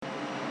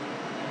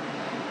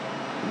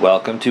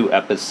Welcome to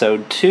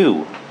episode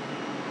 2.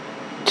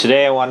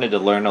 Today I wanted to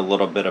learn a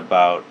little bit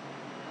about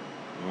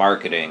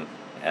marketing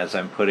as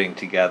I'm putting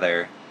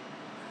together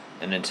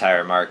an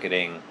entire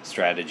marketing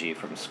strategy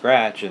from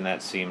scratch, and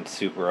that seemed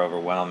super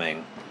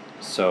overwhelming.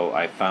 So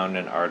I found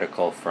an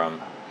article from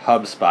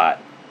HubSpot,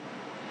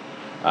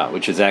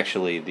 which is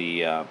actually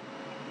the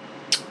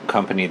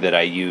company that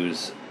I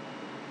use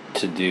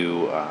to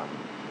do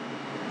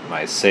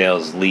my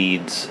sales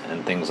leads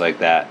and things like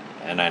that.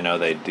 And I know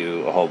they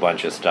do a whole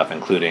bunch of stuff,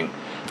 including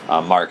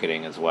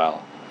marketing as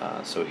well.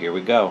 So here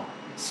we go.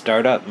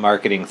 Startup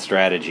Marketing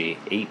Strategy,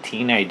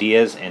 18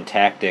 Ideas and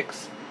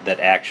Tactics That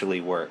Actually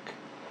Work.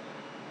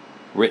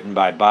 Written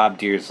by Bob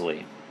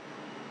Dearsley.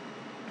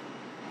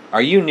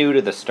 Are you new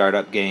to the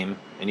startup game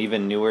and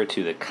even newer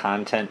to the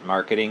content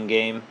marketing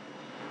game?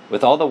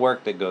 With all the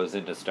work that goes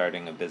into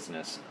starting a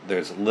business,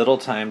 there's little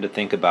time to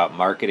think about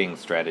marketing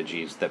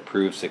strategies that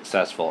prove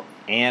successful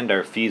and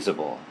are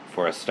feasible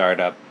for a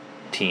startup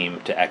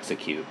team to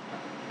execute.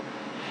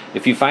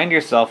 If you find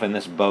yourself in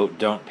this boat,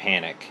 don't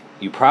panic.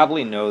 You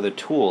probably know the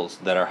tools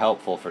that are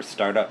helpful for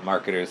startup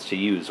marketers to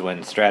use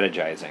when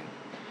strategizing.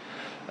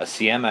 A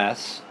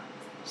CMS,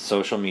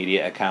 social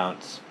media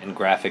accounts, and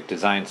graphic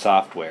design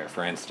software,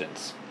 for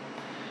instance.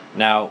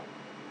 Now,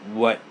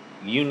 what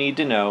you need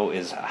to know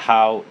is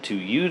how to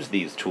use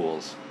these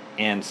tools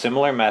and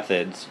similar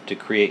methods to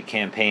create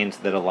campaigns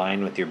that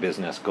align with your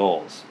business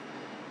goals.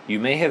 You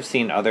may have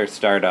seen other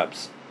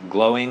startups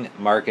glowing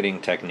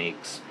marketing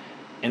techniques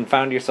and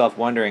found yourself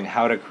wondering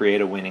how to create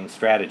a winning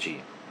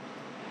strategy.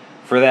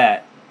 For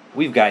that,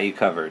 we've got you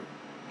covered.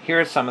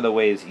 Here are some of the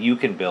ways you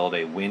can build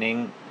a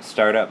winning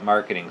startup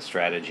marketing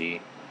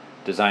strategy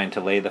designed to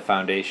lay the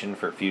foundation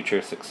for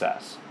future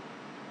success.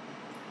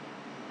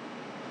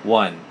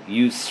 1.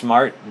 Use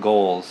SMART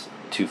goals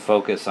to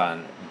focus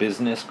on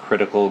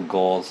business-critical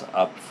goals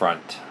up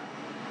front.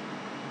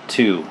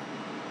 2.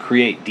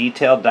 Create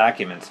detailed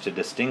documents to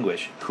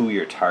distinguish who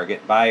your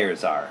target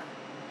buyers are.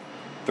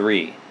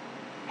 3.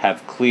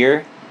 Have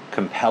clear,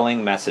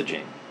 compelling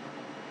messaging.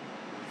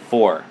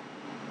 4.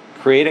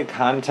 Create a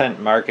content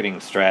marketing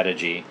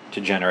strategy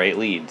to generate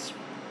leads.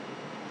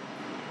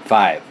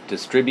 5.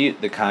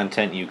 Distribute the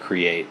content you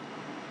create.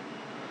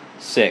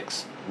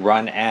 6.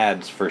 Run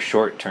ads for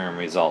short-term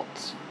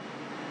results.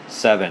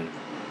 7.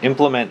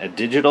 Implement a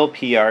digital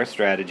PR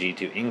strategy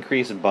to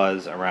increase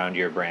buzz around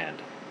your brand.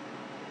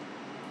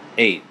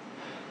 8.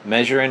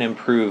 Measure and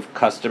improve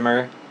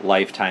customer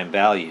lifetime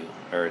value,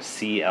 or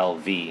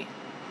CLV.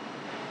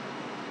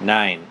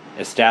 9.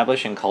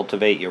 Establish and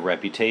cultivate your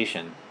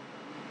reputation.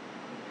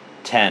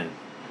 10.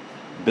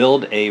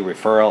 Build a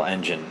referral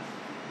engine.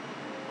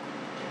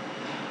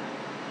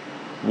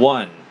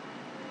 1.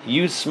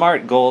 Use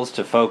SMART goals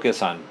to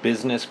focus on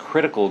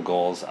business-critical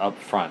goals up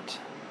front.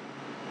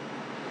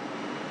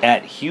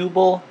 At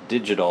Hubel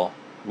Digital,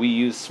 we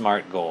use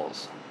SMART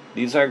goals.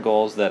 These are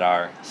goals that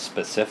are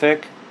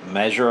specific,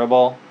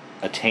 measurable,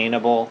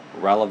 attainable,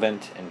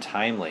 relevant, and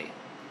timely.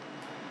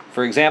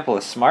 For example,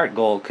 a SMART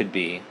goal could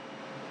be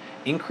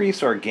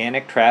increase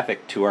organic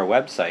traffic to our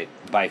website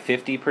by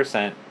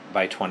 50%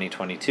 by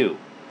 2022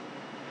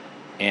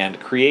 and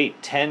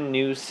create 10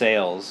 new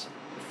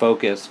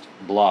sales-focused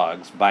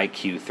blogs by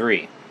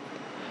Q3.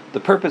 The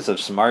purpose of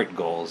SMART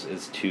goals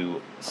is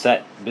to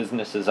set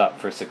businesses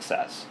up for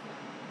success.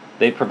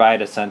 They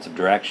provide a sense of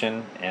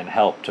direction and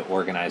help to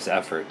organize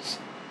efforts.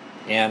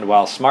 And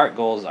while SMART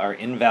goals are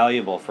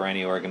invaluable for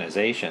any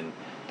organization,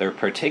 they're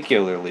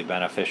particularly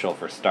beneficial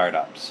for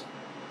startups.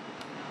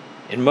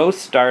 In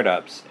most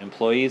startups,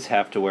 employees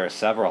have to wear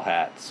several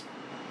hats,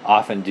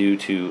 often due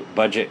to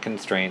budget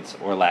constraints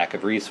or lack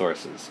of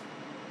resources.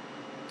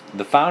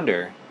 The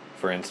founder,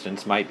 for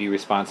instance, might be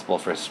responsible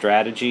for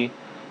strategy,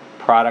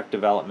 product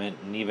development,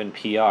 and even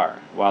PR,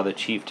 while the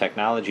chief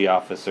technology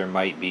officer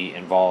might be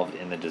involved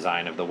in the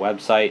design of the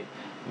website,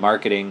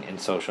 marketing,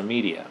 and social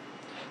media.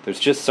 There's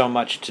just so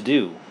much to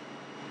do.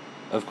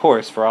 Of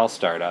course, for all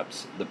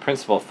startups, the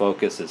principal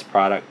focus is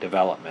product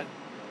development,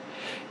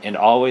 and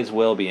always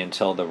will be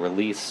until the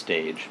release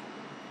stage.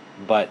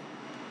 But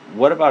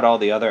what about all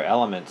the other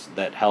elements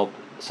that help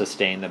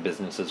sustain the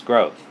business's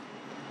growth?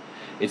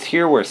 It's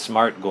here where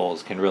SMART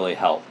goals can really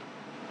help.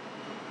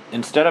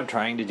 Instead of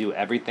trying to do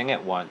everything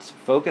at once,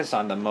 focus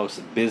on the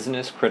most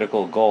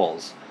business-critical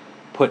goals,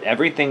 put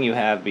everything you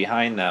have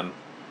behind them,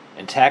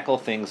 and tackle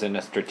things in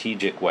a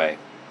strategic way.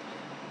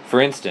 For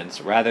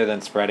instance, rather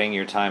than spreading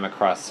your time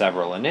across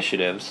several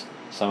initiatives,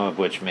 some of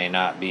which may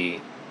not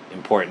be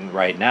important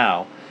right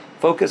now,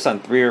 focus on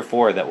 3 or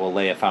 4 that will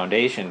lay a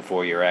foundation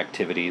for your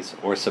activities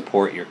or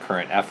support your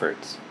current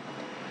efforts.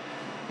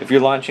 If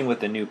you're launching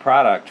with a new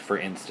product, for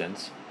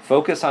instance,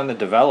 focus on the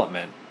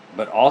development,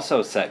 but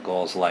also set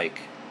goals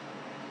like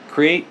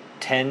create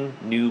 10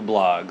 new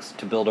blogs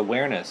to build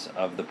awareness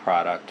of the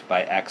product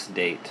by X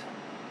date,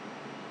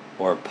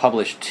 or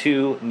publish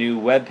 2 new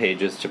web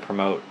pages to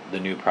promote the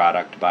new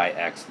product by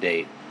X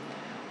date,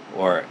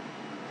 or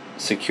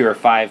secure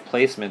 5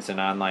 placements in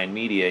online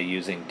media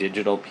using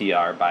digital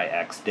PR by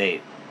X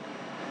date.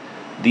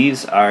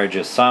 These are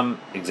just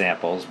some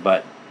examples,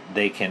 but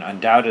they can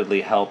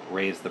undoubtedly help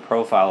raise the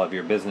profile of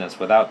your business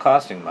without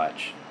costing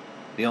much.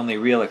 The only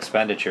real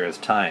expenditure is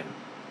time.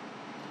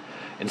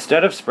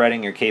 Instead of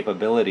spreading your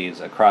capabilities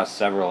across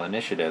several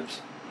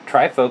initiatives,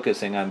 try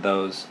focusing on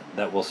those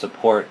that will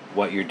support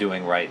what you're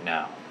doing right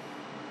now.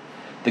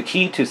 The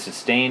key to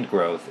sustained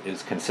growth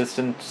is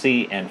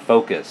consistency and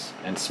focus,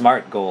 and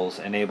SMART goals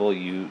enable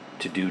you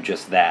to do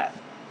just that.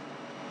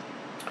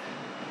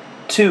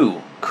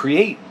 2.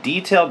 Create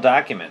detailed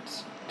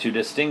documents to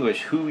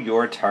distinguish who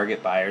your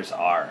target buyers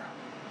are.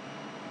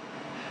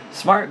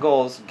 SMART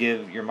goals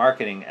give your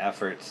marketing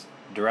efforts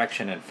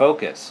direction and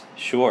focus,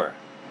 sure,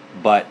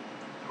 but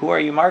who are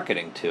you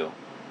marketing to?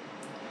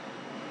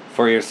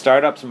 For your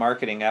startup's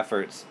marketing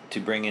efforts to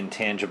bring in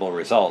tangible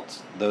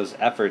results, those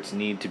efforts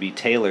need to be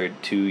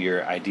tailored to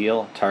your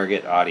ideal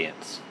target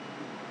audience.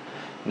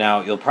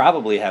 Now, you'll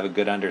probably have a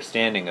good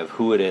understanding of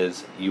who it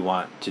is you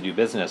want to do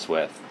business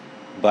with,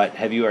 but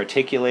have you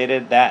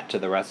articulated that to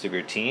the rest of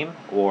your team,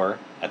 or,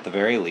 at the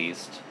very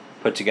least,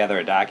 put together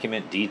a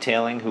document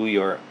detailing who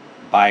your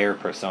buyer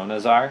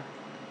personas are?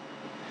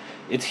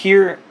 It's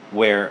here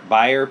where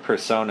buyer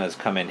personas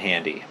come in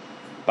handy.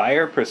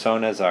 Buyer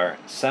personas are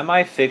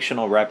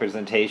semi-fictional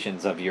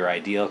representations of your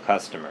ideal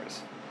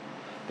customers.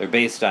 They're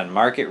based on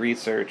market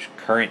research,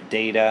 current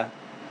data,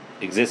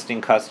 existing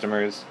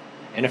customers,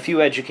 and a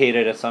few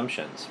educated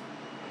assumptions.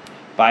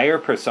 Buyer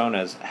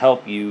personas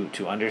help you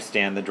to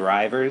understand the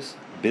drivers,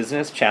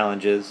 business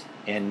challenges,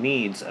 and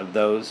needs of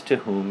those to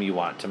whom you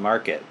want to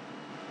market.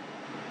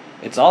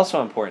 It's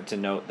also important to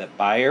note that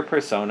buyer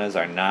personas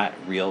are not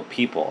real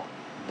people,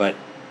 but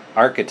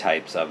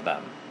archetypes of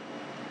them.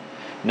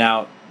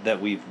 Now that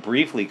we've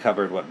briefly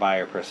covered what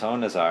buyer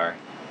personas are,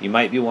 you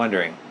might be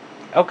wondering,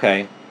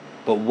 okay,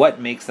 but what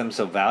makes them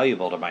so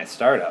valuable to my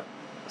startup?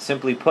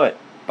 Simply put,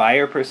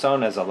 buyer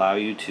personas allow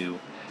you to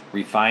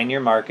refine your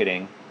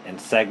marketing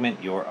and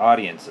segment your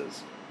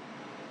audiences.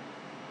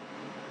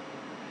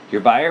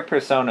 Your buyer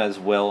personas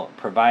will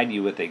provide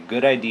you with a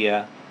good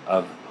idea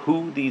of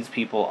who these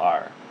people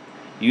are.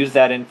 Use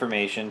that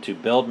information to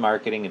build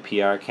marketing and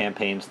PR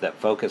campaigns that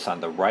focus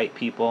on the right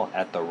people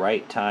at the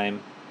right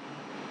time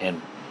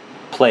and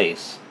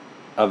place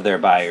of their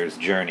buyer's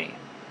journey.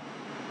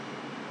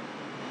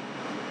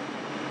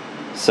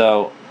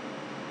 So,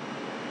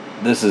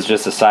 this is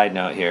just a side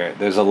note here.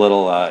 There's a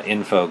little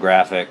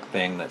infographic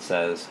thing that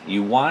says,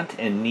 you want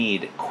and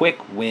need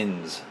quick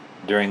wins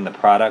during the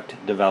product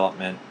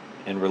development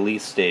and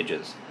release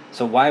stages.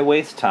 So why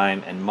waste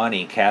time and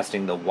money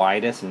casting the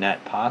widest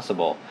net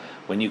possible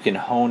when you can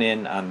hone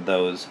in on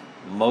those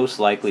most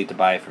likely to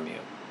buy from you?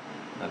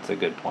 That's a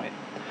good point.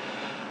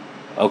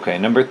 Okay,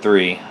 number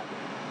 3.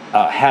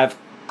 Have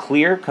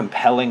clear,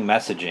 compelling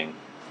messaging.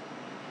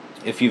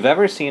 If you've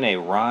ever seen a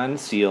Ron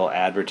Seal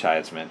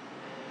advertisement,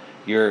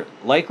 you're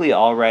likely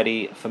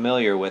already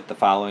familiar with the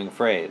following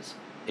phrase: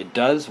 it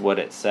does what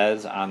it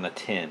says on the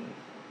tin.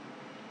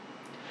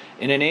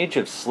 In an age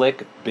of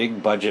slick,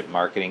 big-budget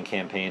marketing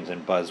campaigns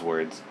and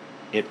buzzwords,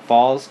 it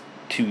falls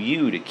to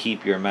you to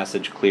keep your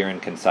message clear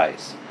and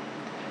concise.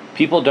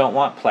 People don't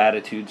want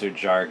platitudes or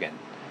jargon.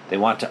 They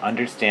want to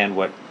understand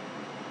what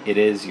it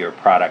is your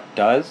product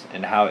does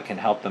and how it can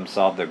help them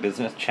solve their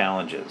business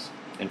challenges.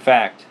 In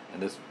fact,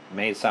 and this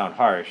may sound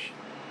harsh,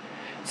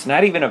 it's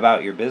not even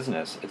about your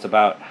business. It's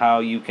about how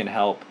you can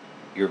help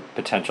your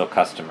potential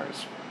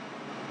customers.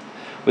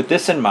 With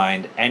this in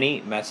mind,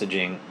 any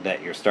messaging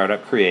that your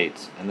startup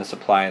creates, and this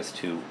applies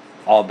to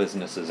all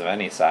businesses of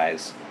any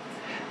size,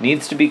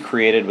 needs to be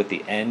created with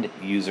the end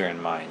user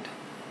in mind.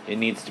 It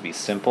needs to be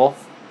simple,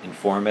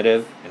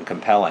 informative, and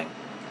compelling.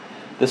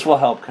 This will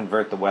help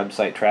convert the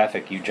website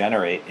traffic you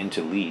generate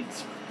into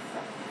leads.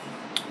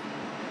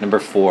 Number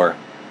 4,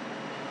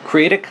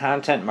 create a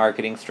content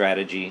marketing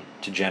strategy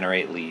to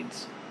generate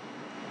leads.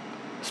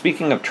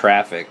 Speaking of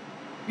traffic,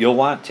 you'll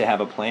want to have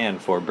a plan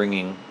for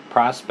bringing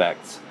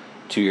prospects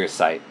to your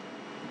site.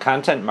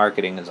 Content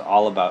marketing is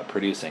all about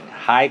producing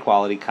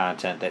high-quality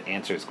content that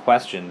answers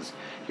questions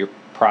your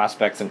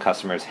prospects and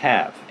customers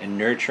have and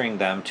nurturing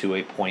them to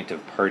a point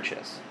of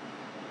purchase.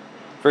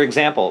 For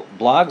example,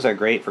 blogs are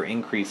great for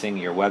increasing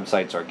your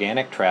website's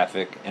organic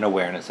traffic and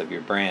awareness of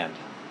your brand.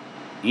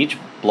 Each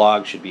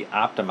blog should be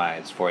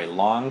optimized for a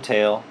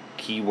long-tail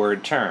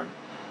keyword term,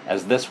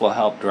 as this will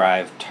help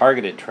drive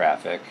targeted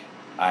traffic,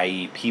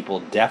 i.e.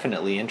 people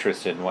definitely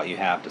interested in what you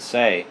have to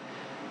say,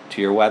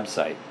 to your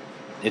website.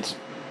 It's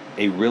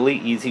a really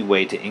easy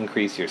way to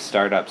increase your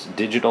startup's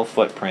digital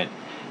footprint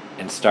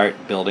and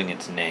start building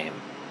its name.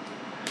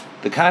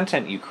 The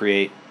content you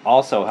create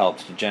also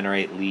helps to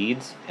generate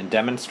leads and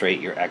demonstrate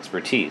your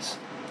expertise.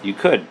 You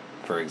could,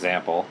 for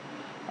example,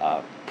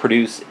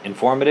 produce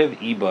informative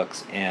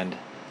ebooks and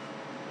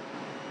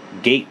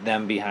gate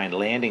them behind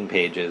landing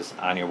pages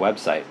on your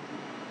website.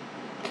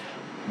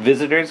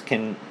 Visitors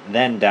can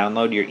then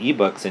download your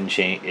ebooks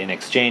in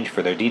exchange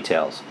for their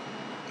details.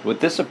 With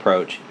this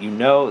approach, you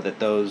know that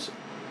those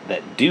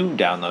that do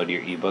download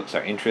your ebooks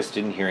are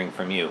interested in hearing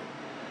from you.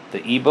 The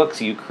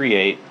ebooks you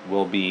create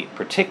will be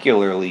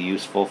particularly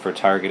useful for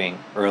targeting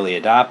early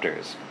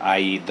adopters,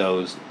 i.e.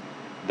 those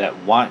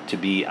that want to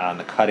be on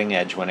the cutting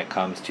edge when it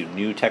comes to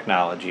new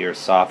technology or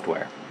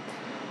software.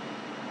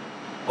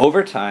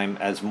 Over time,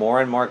 as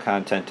more and more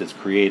content is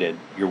created,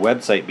 your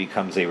website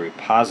becomes a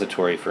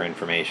repository for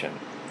information.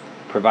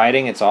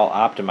 Providing it's all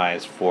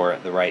optimized for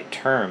the right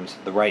terms,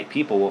 the right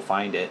people will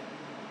find it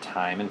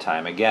time and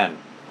time again.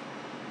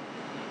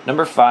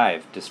 Number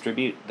 5,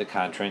 distribute the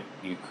content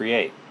you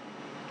create.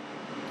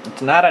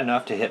 It's not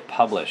enough to hit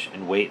publish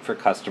and wait for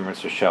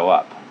customers to show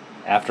up.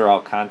 After all,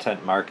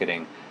 content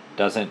marketing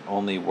doesn't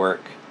only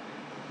work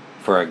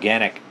for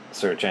organic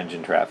search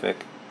engine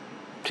traffic.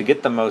 To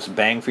get the most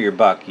bang for your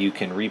buck, you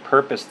can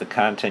repurpose the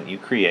content you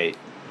create,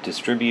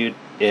 distribute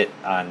it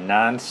on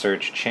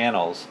non-search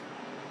channels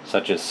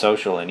such as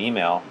social and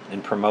email,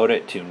 and promote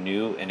it to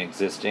new and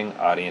existing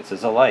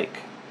audiences alike.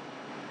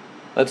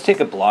 Let's take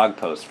a blog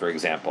post, for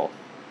example.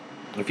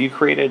 If you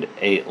created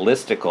a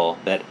listicle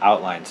that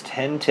outlines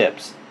 10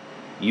 tips,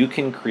 you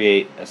can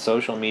create a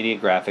social media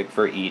graphic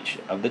for each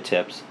of the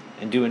tips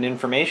and do an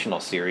informational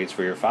series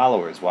for your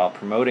followers while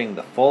promoting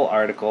the full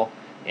article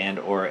and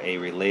or a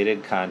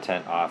related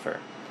content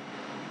offer.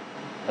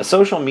 A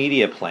social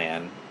media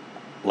plan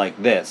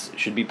like this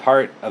should be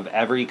part of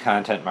every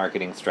content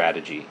marketing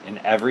strategy, and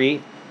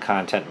every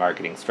content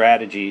marketing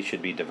strategy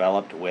should be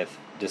developed with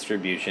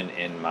distribution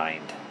in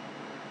mind.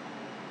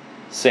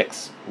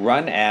 6.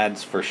 Run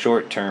ads for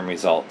short-term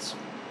results.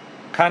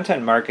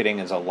 Content marketing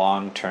is a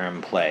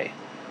long-term play.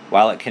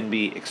 While it can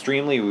be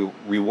extremely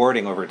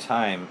rewarding over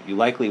time, you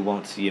likely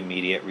won't see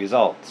immediate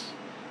results.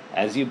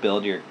 As you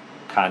build your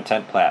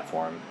content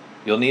platform,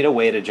 you'll need a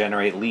way to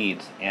generate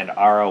leads and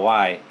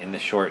ROI in the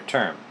short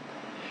term.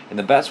 And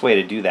the best way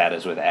to do that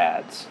is with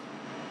ads.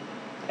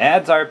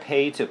 Ads are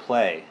pay to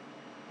play,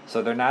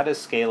 so they're not as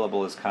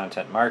scalable as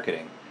content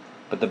marketing.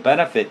 But the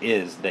benefit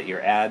is that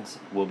your ads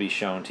will be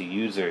shown to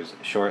users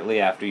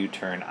shortly after you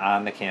turn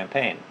on the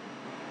campaign.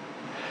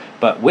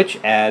 But which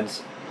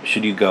ads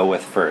should you go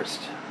with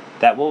first?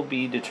 That will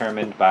be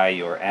determined by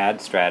your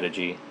ad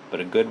strategy, but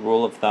a good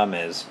rule of thumb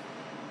is,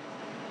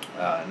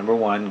 number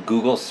 1,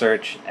 Google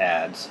search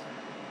ads.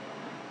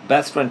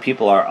 Best when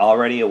people are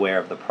already aware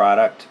of the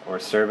product or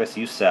service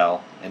you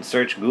sell and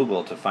search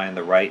Google to find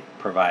the right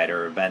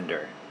provider or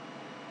vendor.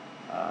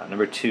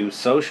 Number 2,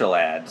 social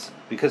ads.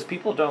 Because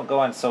people don't go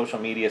on social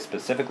media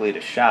specifically to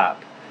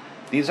shop,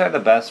 these are the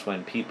best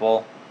when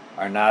people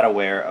are not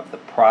aware of the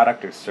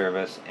product or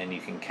service and you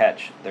can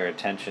catch their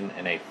attention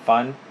in a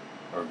fun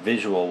or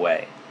visual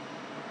way.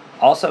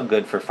 Also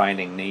good for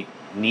finding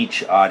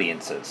niche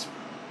audiences.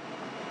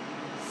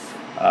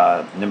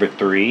 Number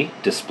 3,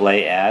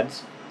 display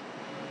ads.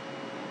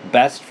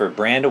 Best for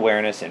brand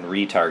awareness and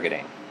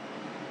retargeting.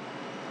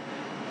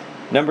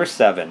 Number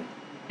 7,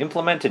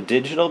 implement a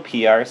digital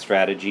PR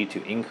strategy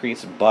to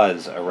increase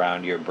buzz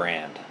around your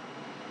brand.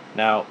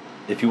 Now,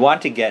 if you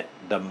want to get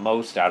the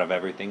most out of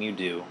everything you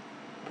do,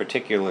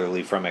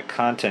 particularly from a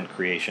content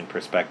creation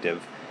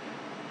perspective,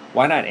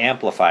 why not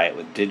amplify it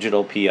with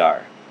digital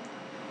PR?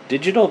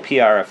 Digital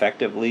PR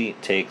effectively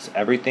takes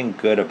everything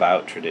good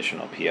about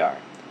traditional PR.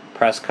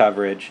 Press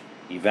coverage,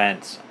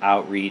 events,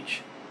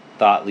 outreach,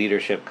 thought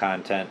leadership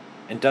content,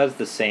 and does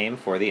the same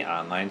for the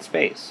online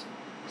space.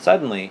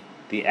 Suddenly,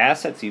 the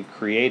assets you've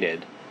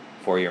created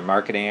for your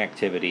marketing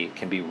activity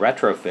can be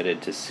retrofitted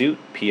to suit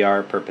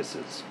PR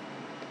purposes.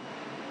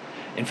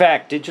 In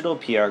fact, digital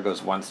PR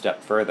goes one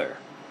step further.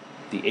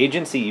 The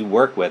agency you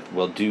work with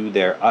will do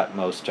their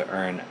utmost to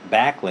earn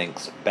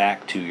backlinks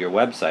back to your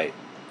website.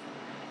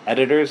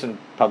 Editors and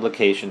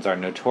publications are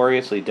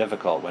notoriously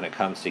difficult when it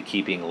comes to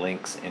keeping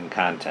links in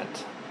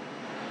content.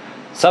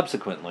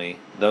 Subsequently,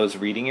 those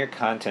reading your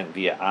content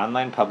via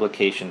online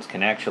publications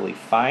can actually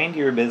find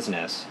your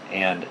business,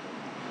 and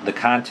the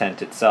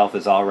content itself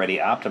is already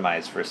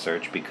optimized for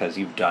search because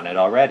you've done it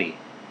already.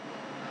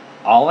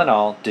 All in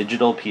all,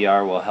 digital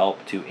PR will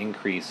help to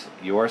increase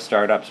your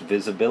startup's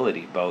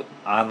visibility both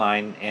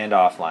online and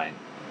offline,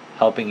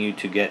 helping you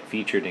to get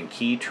featured in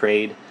key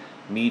trade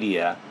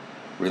media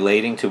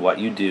relating to what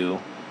you do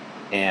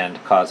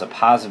and cause a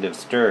positive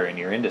stir in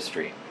your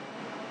industry.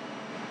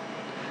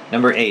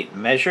 Number 8,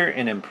 measure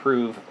and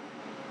improve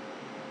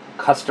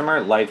customer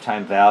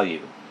lifetime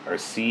value, or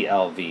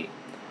CLV.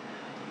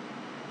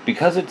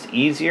 Because it's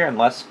easier and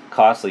less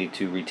costly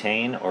to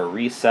retain or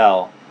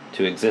resell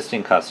to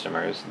existing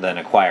customers than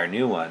acquire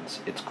new ones,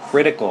 it's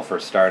critical for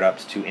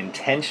startups to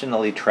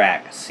intentionally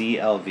track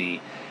CLV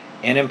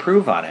and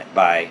improve on it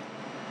by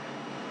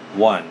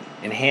 1.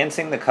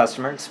 Enhancing the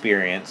customer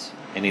experience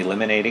and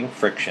eliminating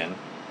friction.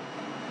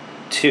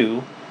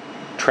 2.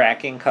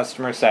 Tracking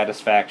customer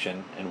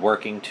satisfaction and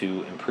working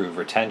to improve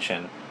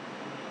retention.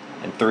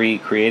 And 3.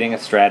 Creating a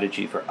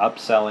strategy for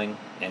upselling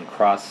and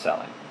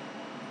cross-selling.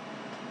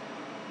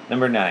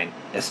 Number 9.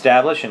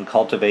 Establish and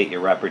cultivate your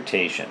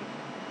reputation.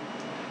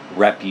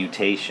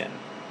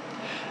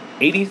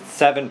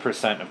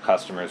 87% of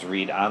customers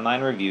read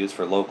online reviews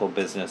for local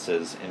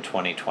businesses in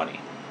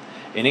 2020,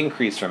 an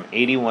increase from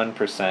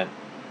 81%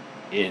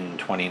 in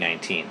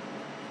 2019.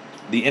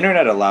 The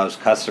internet allows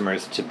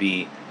customers to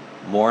be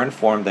more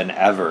informed than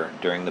ever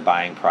during the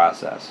buying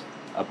process.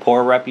 A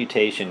poor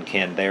reputation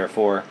can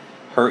therefore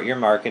hurt your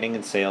marketing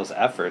and sales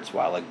efforts,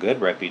 while a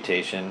good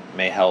reputation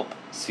may help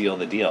seal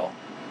the deal.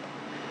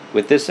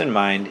 With this in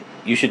mind,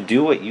 you should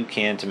do what you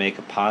can to make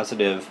a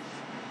positive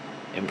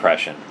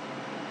impression.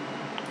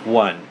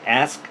 1.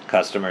 Ask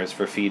customers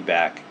for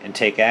feedback and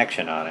take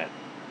action on it.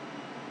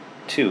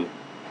 2.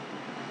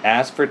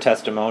 Ask for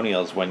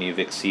testimonials when you've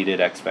exceeded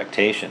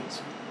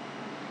expectations.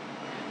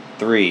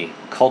 3.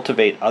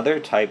 Cultivate other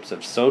types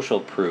of social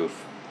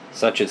proof,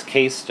 such as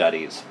case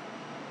studies.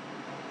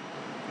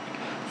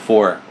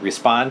 4.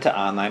 Respond to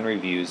online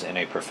reviews in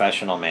a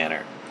professional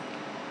manner.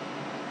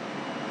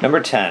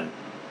 Number 10.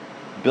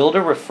 Build a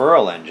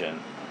referral engine.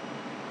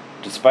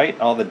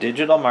 Despite all the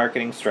digital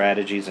marketing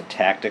strategies and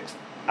tactics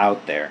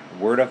out there,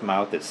 word of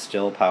mouth is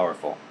still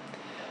powerful.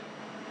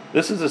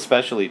 This is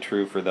especially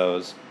true for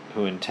those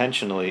who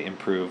intentionally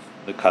improve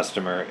the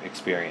customer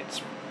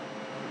experience.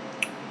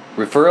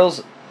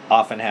 Referrals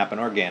often happen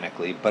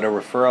organically, but a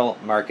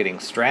referral marketing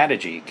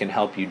strategy can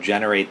help you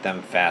generate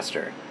them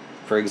faster.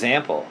 For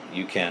example,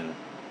 you can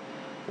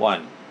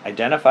 1.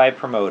 Identify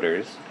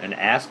promoters and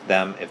ask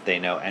them if they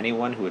know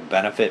anyone who would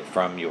benefit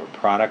from your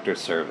product or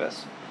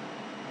service.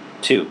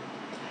 2.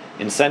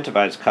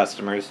 Incentivize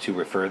customers to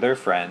refer their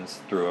friends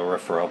through a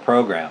referral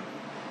program.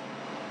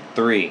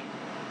 3.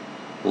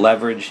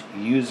 Leverage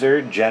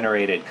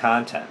user-generated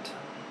content.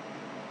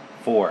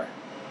 4.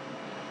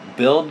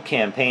 Build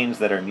campaigns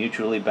that are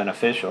mutually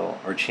beneficial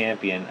or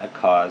champion a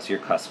cause your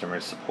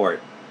customers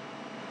support.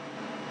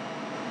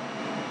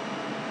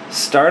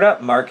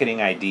 Startup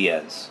marketing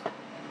ideas.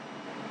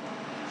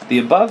 The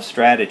above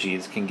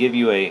strategies can give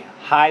you a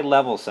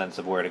high-level sense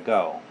of where to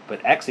go,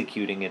 but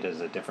executing it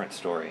is a different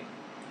story.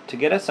 To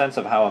get a sense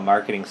of how a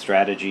marketing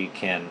strategy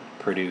can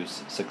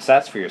produce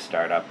success for your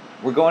startup,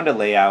 we're going to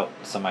lay out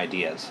some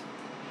ideas.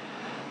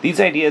 These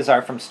ideas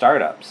are from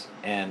startups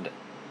and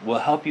will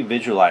help you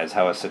visualize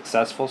how a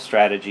successful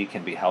strategy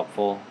can be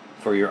helpful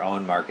for your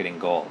own marketing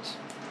goals.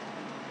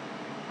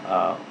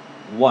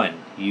 1.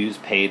 Use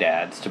paid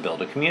ads to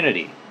build a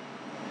community.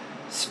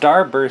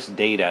 Starburst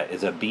Data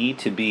is a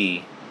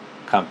B2B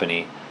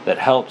company that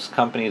helps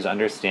companies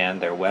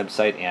understand their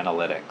website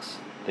analytics.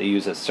 They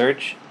use a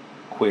search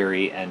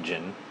query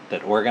engine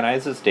that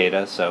organizes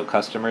data so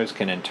customers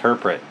can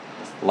interpret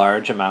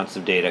large amounts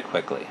of data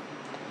quickly.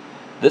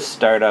 This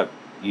startup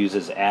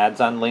uses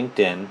ads on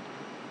LinkedIn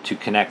to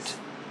connect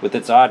with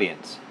its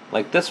audience,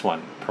 like this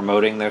one,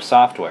 promoting their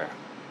software.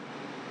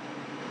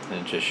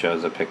 And it just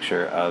shows a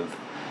picture of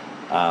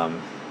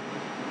an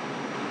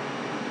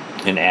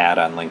ad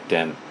on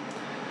LinkedIn.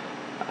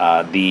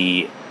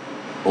 The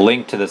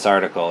link to this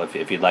article,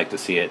 if you'd like to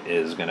see it,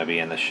 is going to be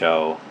in the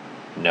show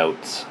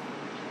notes.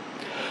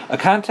 A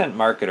content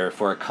marketer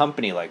for a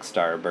company like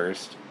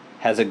Starburst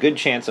has a good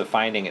chance of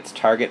finding its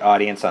target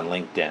audience on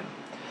LinkedIn,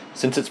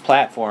 since it's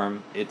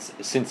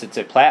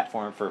a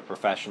platform for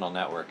professional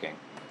networking.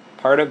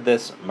 Part of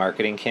this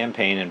marketing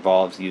campaign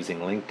involves using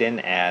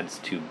LinkedIn ads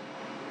to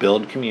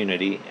build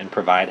community and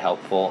provide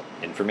helpful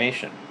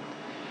information.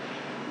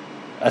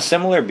 A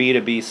similar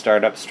B2B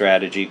startup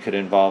strategy could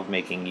involve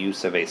making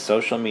use of a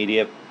social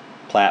media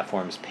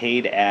platform's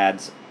paid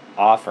ads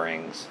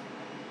offerings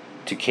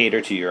to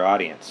cater to your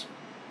audience.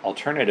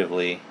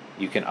 Alternatively,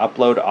 you can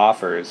upload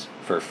offers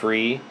for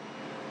free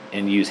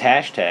and use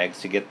hashtags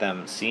to get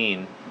them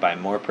seen by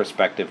more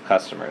prospective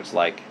customers,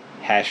 like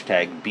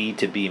hashtag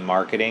B2B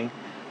marketing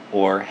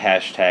or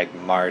hashtag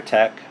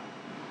MarTech.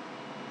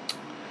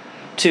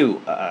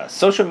 2.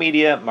 Social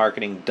media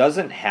marketing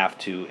doesn't have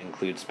to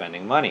include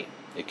spending money.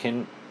 It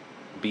can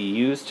be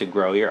used to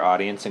grow your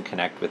audience and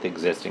connect with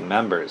existing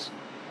members.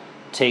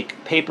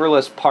 Take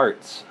Paperless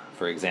Parts,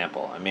 for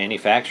example, a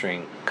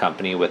manufacturing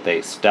company with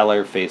a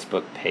stellar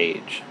Facebook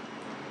page.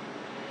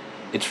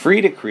 It's free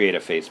to create a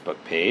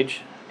Facebook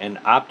page and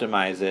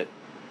optimize it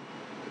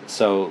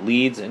so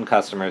leads and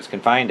customers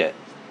can find it.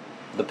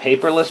 The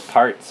Paperless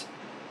Parts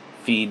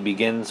feed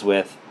begins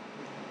with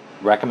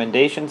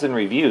recommendations and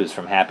reviews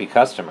from happy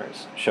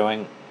customers,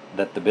 showing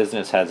that the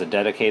business has a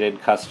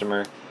dedicated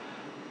customer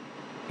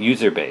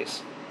user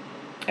base.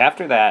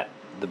 After that,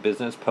 the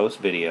business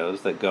posts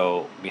videos that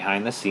go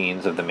behind the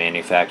scenes of the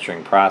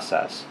manufacturing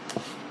process,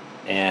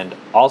 and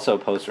also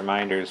post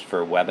reminders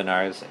for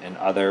webinars and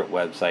other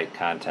website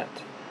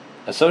content.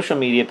 A social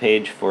media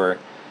page for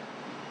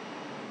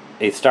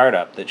a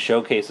startup that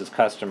showcases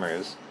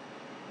customers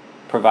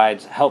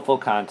provides helpful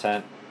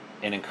content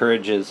and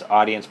encourages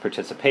audience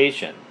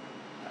participation,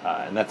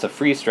 and that's a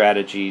free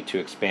strategy to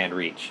expand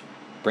reach,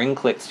 bring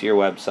clicks to your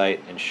website,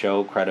 and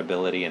show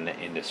credibility in the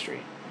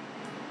industry.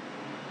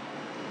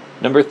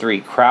 Number 3,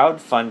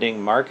 crowdfunding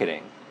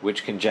marketing,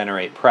 which can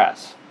generate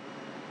press.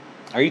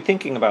 Are you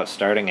thinking about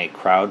starting a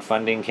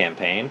crowdfunding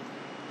campaign?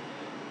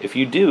 If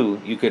you do,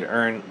 you could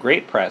earn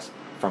great press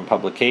from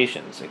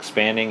publications,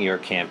 expanding your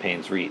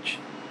campaign's reach.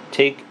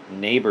 Take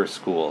Neighbor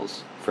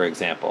Schools, for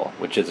example,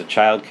 which is a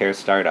childcare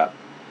startup.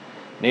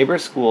 Neighbor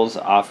Schools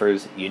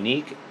offers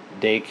unique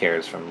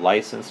daycares from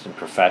licensed and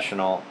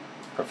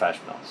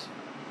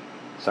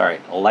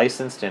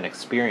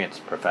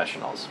experienced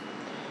professionals.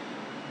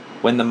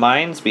 When the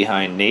minds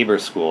behind neighbor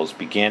schools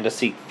began to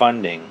seek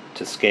funding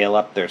to scale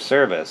up their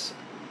service,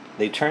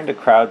 they turned to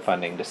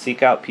crowdfunding to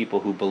seek out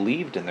people who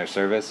believed in their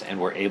service and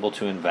were able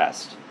to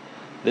invest.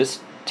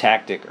 This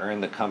tactic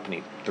earned the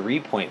company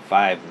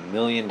 $3.5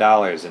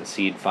 million in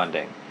seed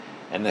funding,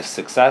 and the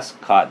success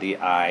caught the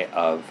eye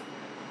of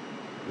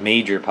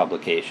major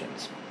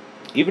publications.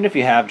 Even if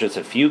you have just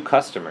a few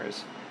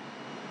customers,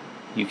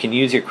 you can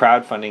use your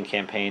crowdfunding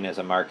campaign as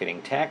a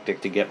marketing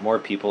tactic to get more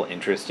people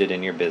interested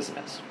in your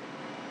business.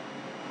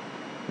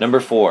 Number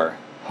 4,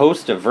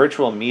 host a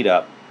virtual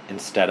meetup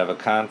instead of a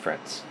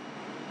conference.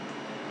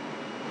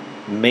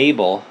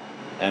 Mabl,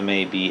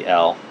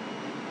 M-A-B-L,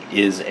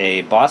 is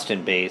a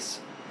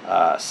Boston-based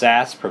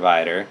SaaS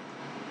provider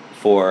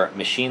for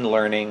machine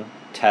learning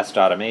test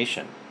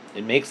automation.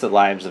 It makes the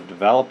lives of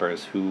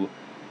developers who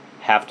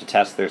have to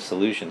test their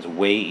solutions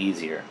way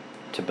easier.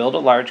 To build a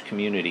large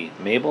community,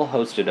 Mabl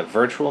hosted a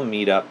virtual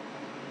meetup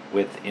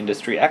with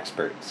industry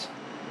experts.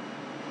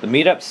 The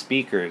meetup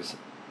speakers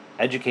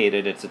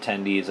educated its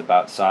attendees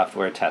about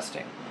software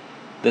testing.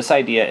 This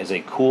idea is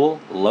a cool,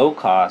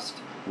 low-cost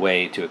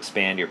way to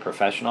expand your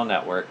professional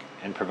network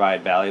and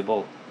provide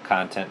valuable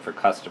content for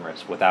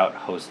customers without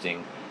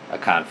hosting a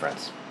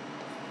conference.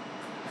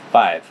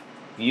 5.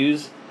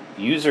 Use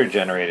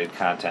user-generated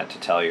content to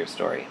tell your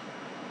story.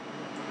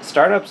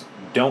 Startups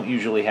don't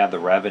usually have the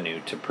revenue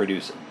to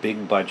produce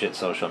big-budget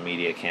social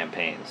media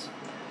campaigns.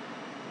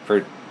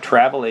 For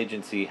travel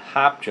agency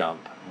HopJump,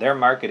 their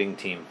marketing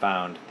team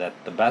found that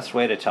the best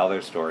way to tell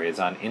their story is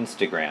on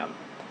Instagram.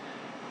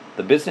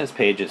 The business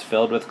page is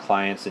filled with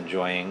clients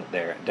enjoying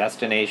their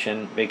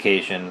destination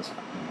vacations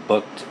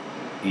booked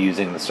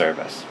using the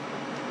service.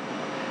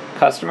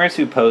 Customers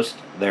who post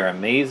their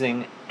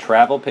amazing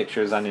travel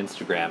pictures on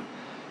Instagram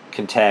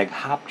can tag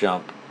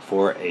HopJump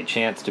for a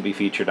chance to be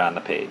featured on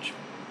the page.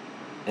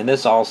 And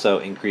this also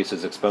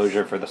increases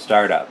exposure for the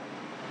startup.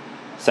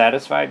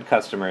 Satisfied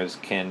customers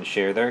can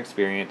share their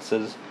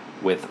experiences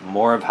with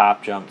more of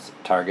HopJump's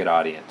target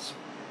audience.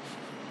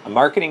 A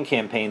marketing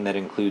campaign that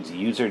includes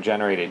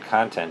user-generated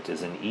content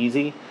is an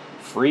easy,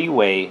 free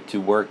way to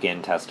work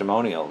in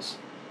testimonials.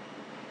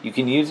 You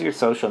can use your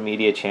social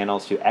media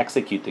channels to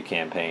execute the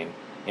campaign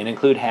and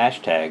include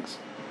hashtags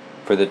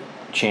for the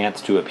chance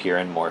to appear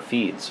in more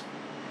feeds.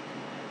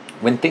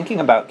 When thinking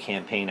about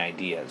campaign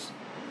ideas,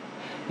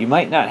 you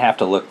might not have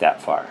to look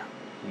that far.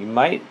 You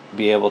might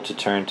be able to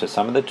turn to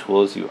some of the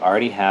tools you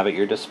already have at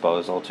your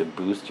disposal to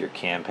boost your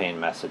campaign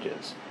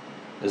messages.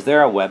 Is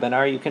there a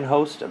webinar you can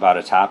host about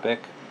a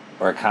topic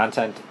or a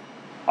content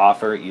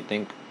offer you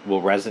think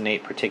will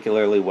resonate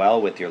particularly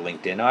well with your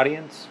LinkedIn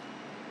audience?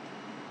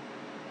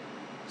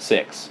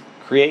 6.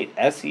 Create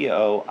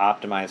SEO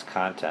optimized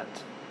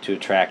content to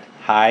attract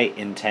high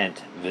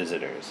intent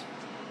visitors.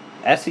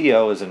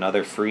 SEO is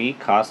another free,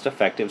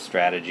 cost-effective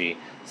strategy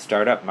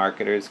startup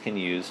marketers can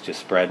use to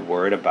spread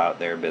word about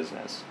their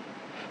business.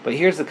 But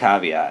here's the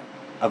caveat.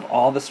 Of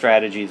all the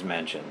strategies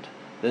mentioned,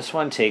 this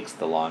one takes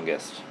the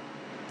longest.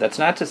 That's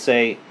not to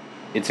say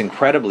it's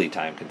incredibly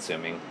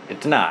time-consuming.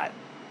 It's not.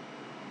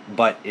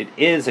 But it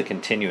is a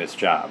continuous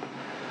job.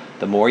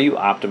 The more you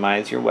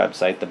optimize your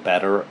website, the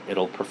better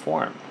it'll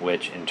perform,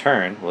 which in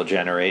turn will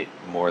generate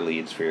more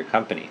leads for your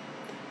company.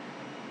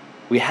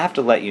 We have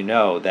to let you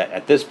know that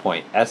at this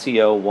point,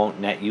 SEO won't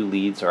net you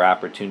leads or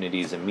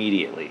opportunities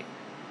immediately,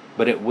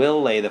 but it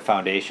will lay the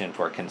foundation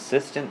for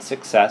consistent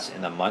success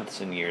in the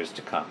months and years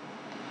to come.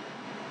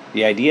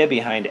 The idea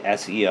behind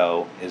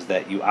SEO is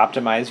that you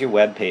optimize your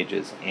web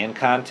pages and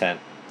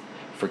content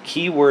for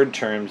keyword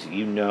terms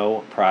you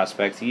know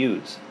prospects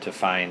use to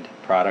find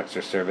products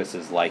or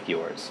services like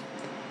yours.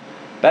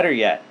 Better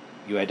yet,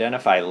 you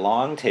identify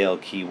long-tail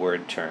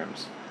keyword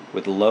terms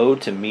with low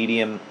to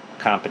medium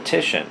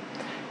competition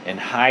and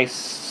high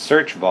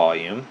search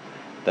volume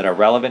that are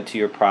relevant to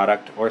your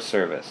product or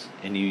service,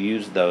 and you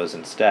use those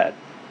instead.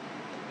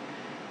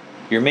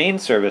 Your main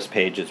service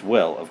pages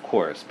will, of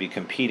course, be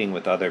competing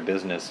with other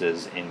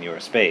businesses in your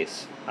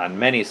space on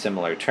many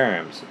similar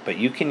terms, but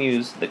you can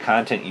use the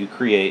content you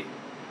create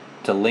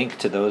to link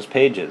to those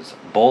pages,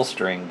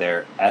 bolstering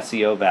their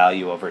SEO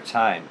value over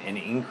time and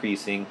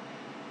increasing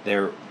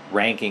their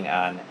ranking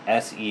on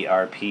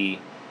SERP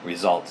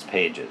results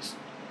pages.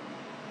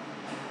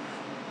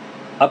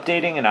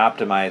 Updating and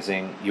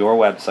optimizing your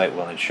website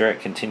will ensure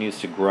it continues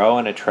to grow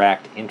and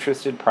attract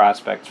interested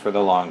prospects for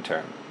the long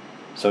term,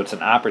 so it's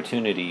an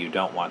opportunity you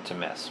don't want to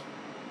miss.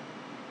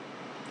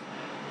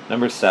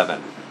 Number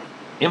 7,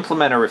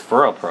 implement a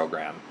referral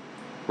program.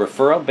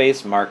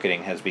 Referral-based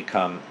marketing has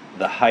become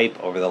the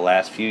hype over the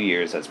last few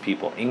years as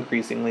people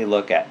increasingly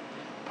look at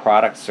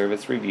product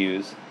service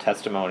reviews,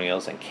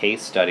 testimonials, and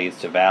case studies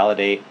to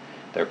validate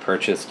their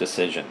purchase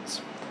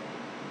decisions.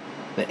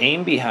 The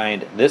aim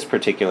behind this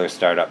particular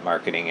startup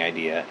marketing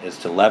idea is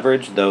to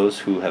leverage those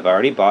who have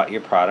already bought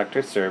your product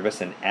or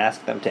service and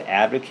ask them to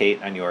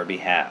advocate on your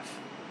behalf,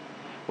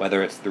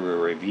 whether it's through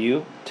a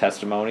review,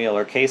 testimonial,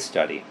 or case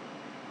study.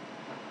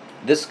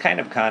 This kind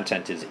of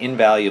content is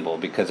invaluable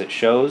because it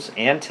shows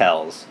and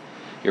tells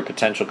your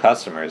potential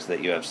customers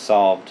that you have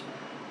solved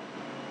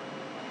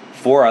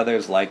for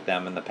others like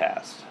them in the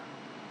past.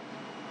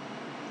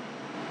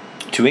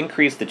 To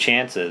increase the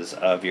chances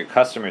of your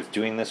customers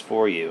doing this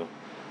for you,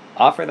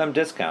 offer them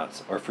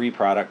discounts or free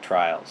product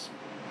trials.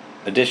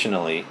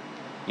 Additionally,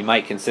 you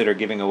might consider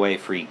giving away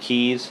free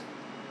keys,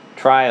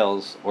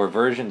 trials, or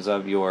versions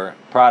of your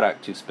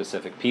product to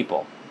specific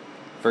people.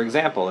 For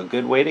example, a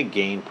good way to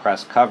gain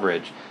press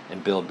coverage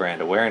and build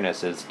brand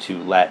awareness is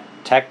to let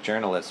tech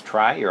journalists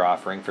try your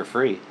offering for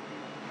free.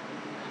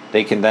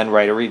 They can then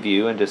write a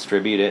review and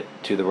distribute it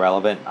to the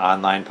relevant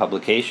online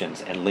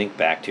publications and link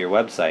back to your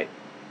website.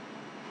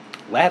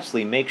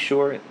 Lastly, make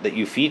sure that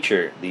you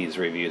feature these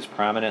reviews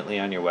prominently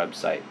on your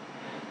website.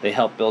 They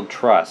help build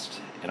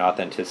trust and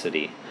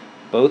authenticity,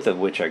 both of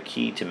which are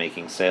key to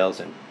making sales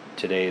in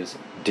today's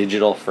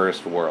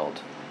digital-first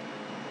world.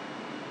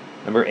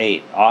 Number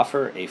 8,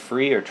 offer a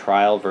free or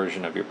trial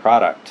version of your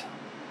product.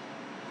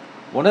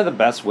 One of the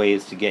best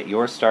ways to get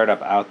your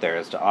startup out there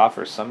is to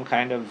offer some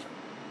kind of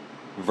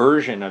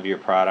version of your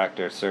product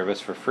or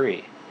service for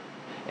free.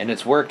 And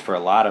it's worked for a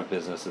lot of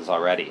businesses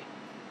already.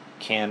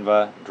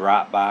 Canva,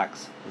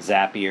 Dropbox,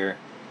 Zapier,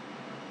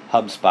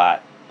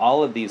 HubSpot,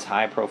 all of these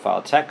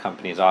high-profile tech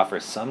companies offer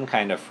some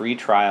kind of free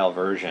trial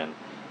version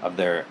of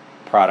their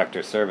product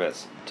or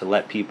service to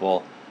let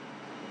people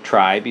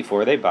try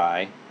before they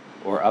buy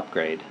or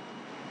upgrade.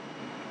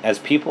 As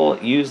people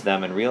use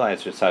them and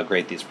realize just how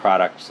great these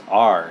products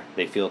are,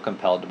 they feel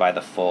compelled to buy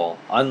the full,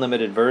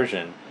 unlimited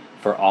version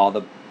for all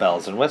the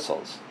bells and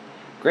whistles.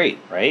 Great,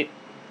 right?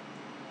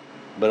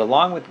 But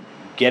along with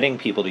getting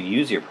people to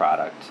use your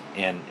product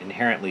and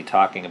inherently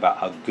talking about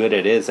how good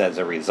it is as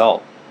a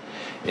result,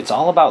 it's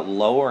all about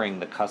lowering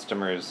the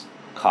customer's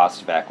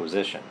cost of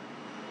acquisition.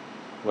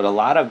 What a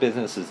lot of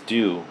businesses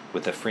do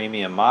with the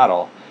freemium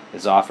model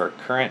is offer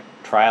current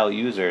trial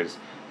users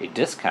a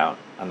discount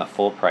on the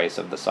full price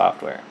of the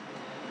software.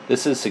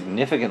 This is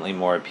significantly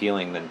more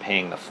appealing than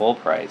paying the full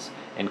price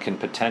and can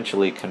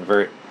potentially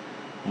convert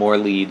more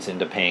leads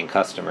into paying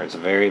customers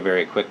very,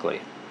 very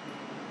quickly.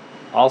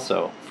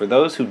 Also, for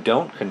those who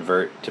don't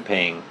convert to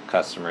paying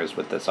customers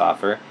with this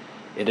offer,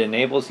 it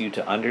enables you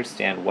to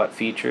understand what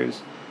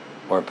features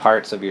or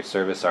parts of your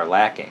service are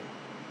lacking.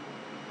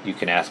 You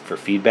can ask for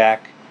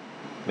feedback,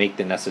 make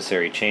the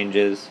necessary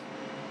changes,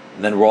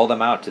 and then roll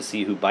them out to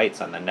see who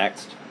bites on the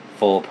next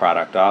full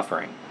product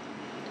offering.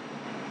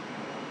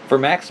 For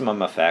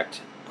maximum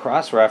effect,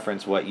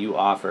 cross-reference what you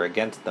offer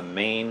against the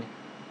main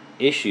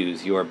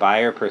issues your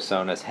buyer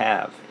personas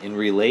have in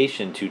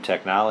relation to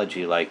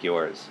technology like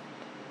yours.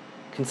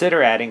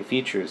 Consider adding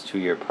features to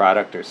your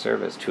product or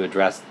service to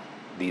address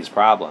these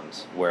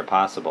problems where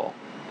possible.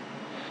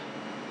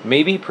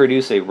 Maybe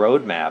produce a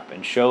roadmap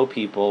and show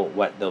people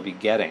what they'll be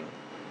getting.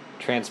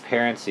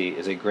 Transparency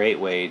is a great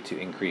way to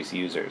increase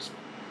users.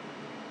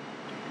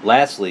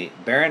 Lastly,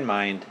 bear in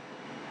mind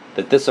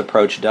that this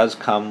approach does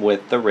come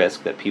with the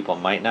risk that people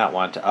might not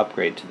want to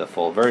upgrade to the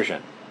full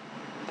version.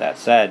 That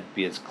said,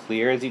 be as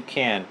clear as you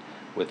can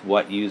with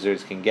what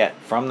users can get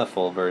from the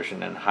full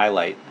version and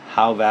highlight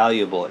how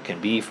valuable it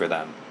can be for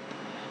them.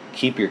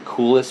 Keep your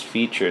coolest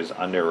features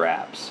under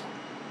wraps.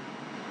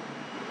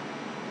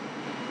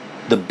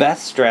 The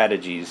best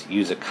strategies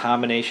use a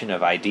combination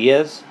of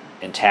ideas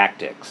and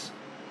tactics.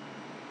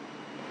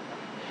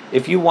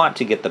 If you want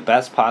to get the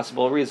best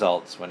possible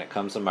results when it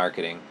comes to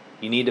marketing,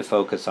 you need to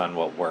focus on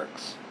what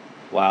works.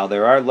 While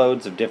there are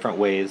loads of different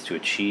ways to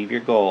achieve your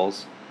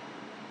goals,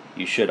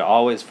 you should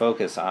always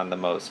focus on the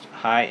most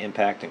high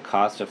impact and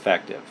cost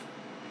effective.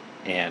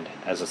 And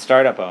as a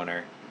startup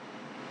owner,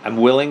 I'm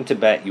willing to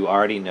bet you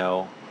already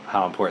know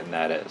how important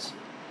that is.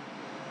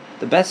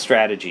 The best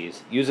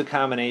strategies use a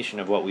combination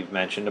of what we've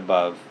mentioned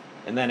above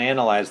and then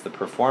analyze the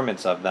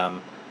performance of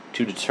them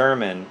to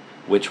determine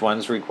which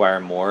ones require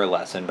more or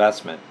less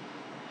investment.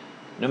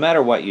 No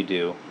matter what you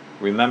do,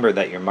 remember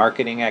that your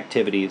marketing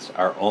activities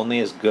are only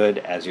as good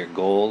as your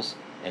goals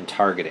and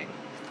targeting.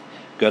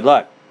 Good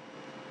luck!